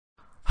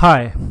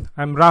Hi,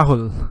 I'm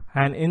Rahul,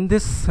 and in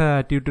this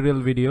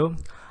tutorial video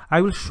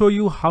I will show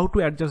you how to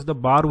adjust the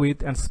bar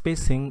width and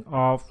spacing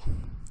of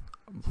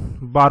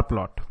bar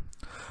plot.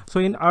 So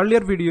in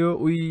earlier video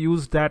we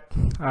used that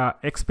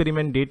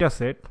experiment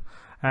dataset,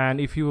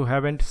 and if you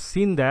haven't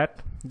seen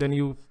that, then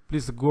you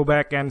please go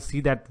back and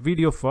see that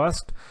video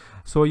first,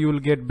 so you will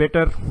get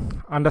better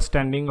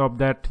understanding of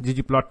that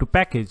ggplot2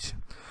 package.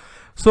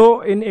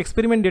 So in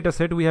experiment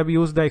dataset we have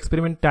used the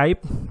experiment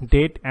type,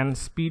 date and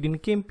speed in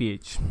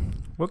kmph.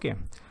 Okay,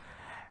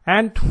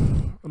 and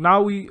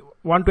now we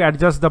want to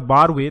adjust the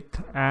bar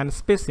width and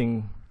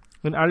spacing.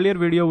 In earlier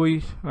video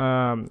we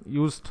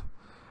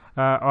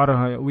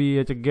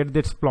we get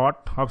this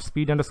plot of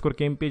speed underscore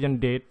kmph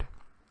and date,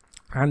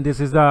 and this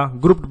is the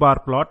grouped bar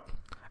plot,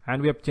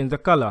 and we have changed the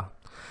color.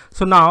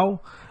 So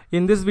now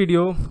in this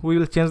video we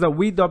will change the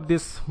width of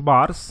these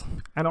bars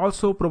and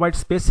also provide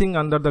spacing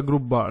under the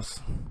group bars.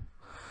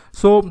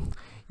 So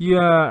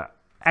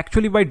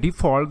actually by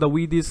default the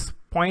width is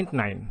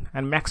 0.9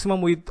 and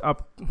maximum width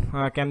up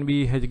can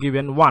be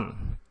given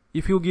 1.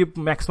 If you give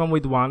maximum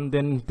width 1,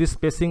 then this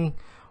spacing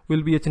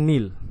will be at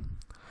nil.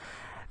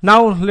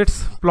 Now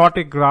let's plot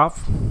a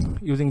graph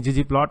using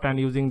ggplot and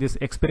using this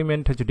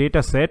experiment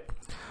data set.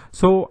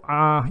 So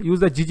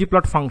use the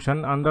ggplot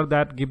function. Under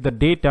that give the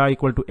data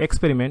equal to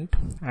experiment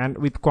and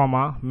with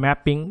comma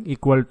mapping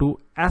equal to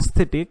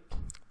aesthetic.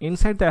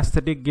 Inside the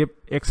aesthetic give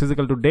x is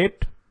equal to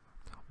date,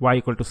 y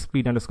equal to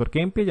speed underscore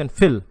kmph, and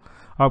fill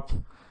of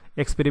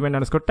experiment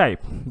underscore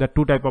type, the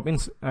two type of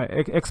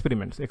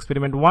experiments,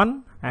 experiment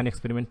 1 and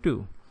experiment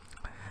 2.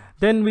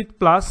 Then with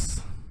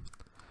plus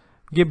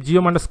give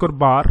geom underscore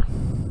bar,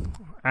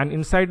 and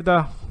inside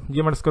the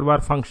geom underscore bar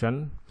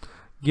function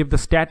give the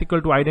stat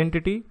equal to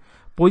identity,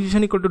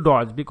 position equal to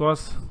dodge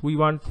because we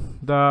want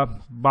the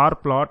bar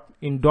plot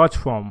in dodge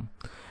form,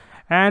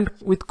 and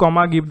with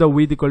comma give the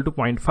width equal to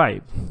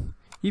 0.5.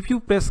 If you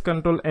press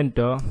Ctrl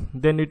Enter,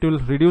 then it will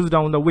reduce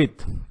down the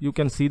width. You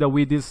can see the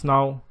width is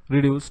now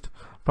reduced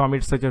from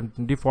its such a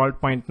default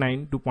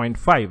 0.9 to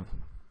 0.5.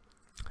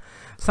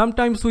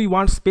 Sometimes we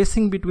want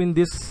spacing between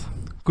these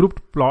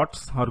grouped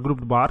plots or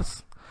grouped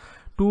bars.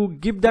 To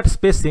give that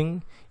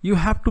spacing, you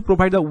have to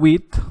provide a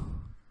width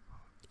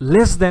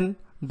less than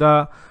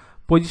the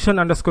position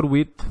underscore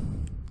width,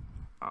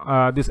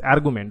 this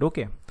argument.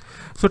 Okay,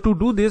 so to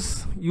do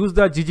this, use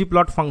the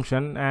ggplot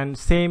function, and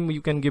same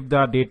you can give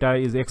the data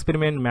is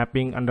experiment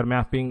mapping. Under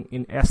mapping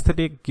in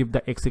aesthetic give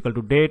the x equal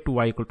to date,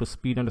 y equal to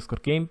speed underscore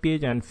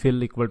kmph, and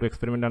fill equal to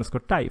experiment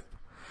underscore type,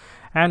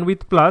 and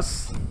with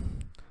plus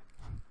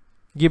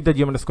give the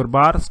geom underscore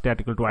bar,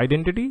 stat equal to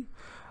identity.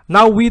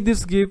 Now with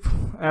this give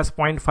as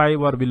 0.5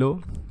 or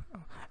below,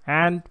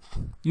 and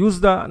use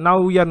the,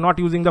 now we are not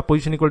using the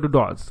position equal to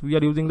dodge, we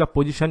are using the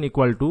position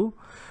equal to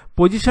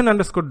position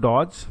underscore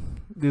dodge.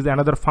 This is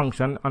another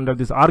function under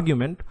this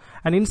argument,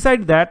 and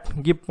inside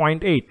that give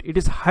 0.8. it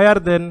is higher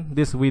than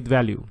this width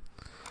value,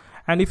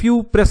 and if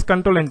you press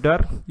Ctrl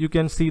Enter, you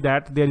can see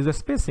that there is a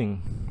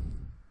spacing.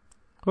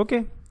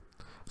 Okay,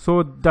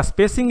 so the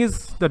spacing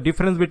is the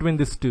difference between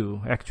these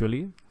two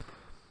actually.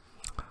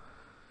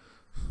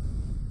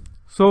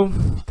 So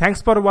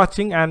thanks for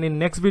watching, and in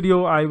next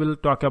video I will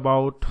talk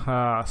about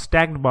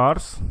stacked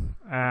bars,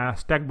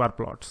 stacked bar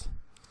plots.